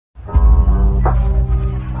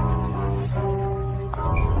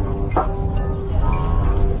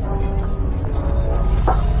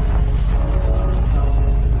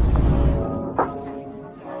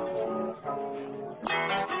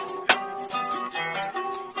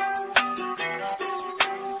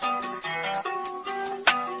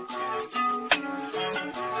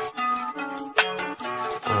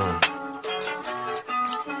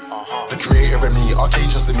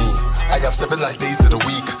7 like days of the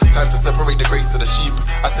week. Time to separate the grace of the sheep.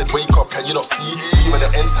 I said wake up, can you not see? You in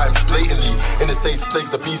the end times blatantly. In the States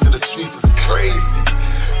plagues the beast of the streets is crazy.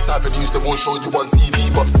 Type of news that won't show you on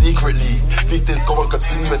TV, but secretly these things go on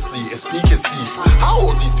continuously. It's speaking deep. How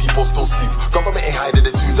all these people still sleep? Government ain't hiding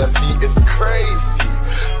it to their feet. It's crazy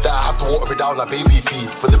that I have to water it down like baby feet.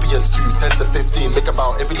 Philippians 2, 10 to 15. Make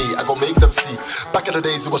about every day, I gon' make them see. Back in the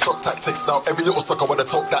days it was shock tactics. Now every little sucker wanna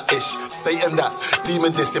talk that ish. Satan that,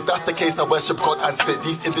 demon this. If that's the case, I worship God and spit.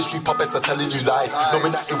 These industry puppets are telling you lies,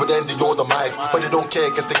 knowing that it would end in your demise. But they don't care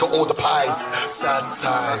cause they got all the pies. Sad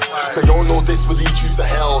times. They all know this will lead you to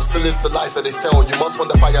hell. Still is the lies that they sell. You must want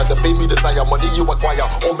the fire, the baby desire. Money you acquire,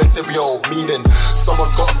 all material. Meaning,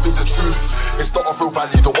 someone's gotta speak the truth. It's not of real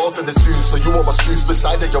value, the world's in the shoes. So you want my shoes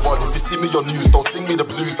beside it, you're on. If you see me on news, don't sing me the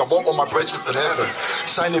blues. I want all my brethren in heaven,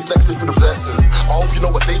 shining, flexing through the blessings. I hope you know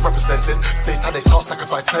what they represented. Satanic child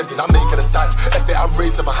sacrifice pending. I'm making a stand. If it, I'm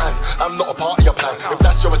raising my hand. I'm not a part of your plan. If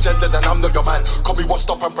that's your agenda, then I'm not your man. Call me washed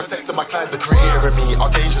up, I'm protecting my clan. The creator in me,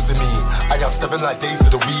 archangels in me. I have 7 like days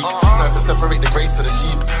of the week. Time to separate the grace of the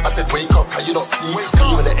sheep. I said wake up, can you not see?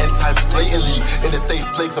 You in the end times blatantly. In the States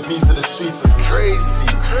plagues the beast of the streets is crazy.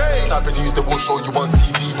 Type of news that won't show you on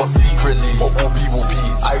TV, but secretly what will be will be.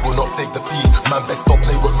 I will not take defeat. Man, best not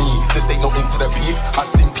play with me. This ain't no internet beef. I've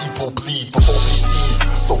seen people bleed before PCs.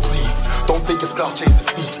 So please, don't think it's cloud chasing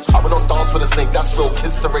speech. I will not dance for the snake, that's real.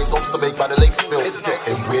 Kiss the race, hopes to make by the lakes feel. It's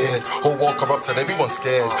getting weird, whole world corrupt and everyone's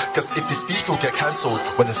scared. Cause if you speak, you'll get cancelled.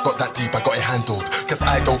 When it's not that deep, I got it handled. Cause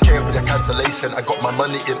I don't care for your cancellation. I got my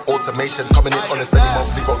money in automation. Coming in on a steady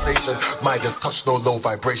monthly rotation. Mine just touch no low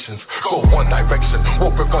vibrations. Go one direction,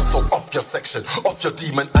 walk with God, so off your section. Off your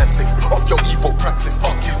demon antics, off your evil practice.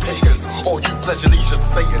 Off you pagans, all you pleasure leisure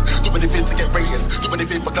Satan. Do anything to get ratings, do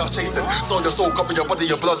anything for cloud chasing. Sold your soul, cover your body,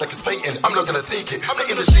 your blood like it's painting. I'm not gonna take it. The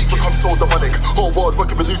industry's become so demonic. Whole world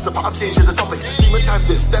working with Lucifer, I'm changing the topic. Demon time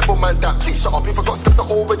this, devil man that. Please shut up, you forgot Skepta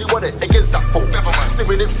already won it. Against that foe, never mind. Sing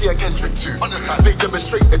with Nipsey and Kendrick too. Understand? They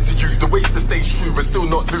demonstrate it to you. The ways to stay true and still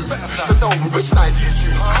not lose. So tell me which side do you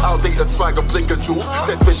choose? Outdated swag of blink and jewels.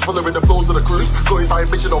 Dead fish following the flows of the cruise. Going fine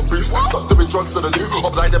bitching on booze. Stuck doing drugs to the loot.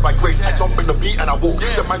 Or blinded by grace. I jump in the beat and I walk.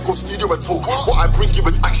 The man goes studio and talk. What I bring you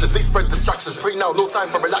is action. They spread distractions. Pray now, no time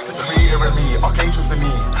for relaxing. Creator in me, archangels in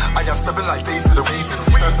me. I have 7 like days of the week.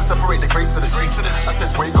 Time to separate the grace of the streets. I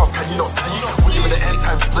said wake up, can you not see? We in the end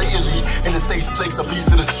times blatantly. In the States plagues the beast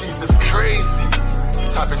of the streets is crazy.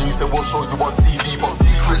 Type of news that won't show you on TV, but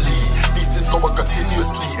secretly these things go on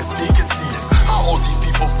continuously. It's speaking seeds. How all these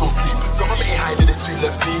people still sleep? Government ain't hiding it to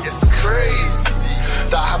their feet. It's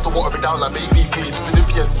crazy that I have to water it down like baby feed.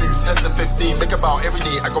 Philippians 2, 10 to 15. Make about every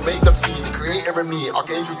day, I gon' make them see. The creator in me,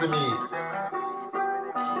 archangels in me.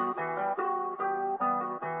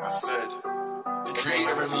 I said, the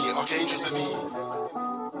creator in me, archangels in me.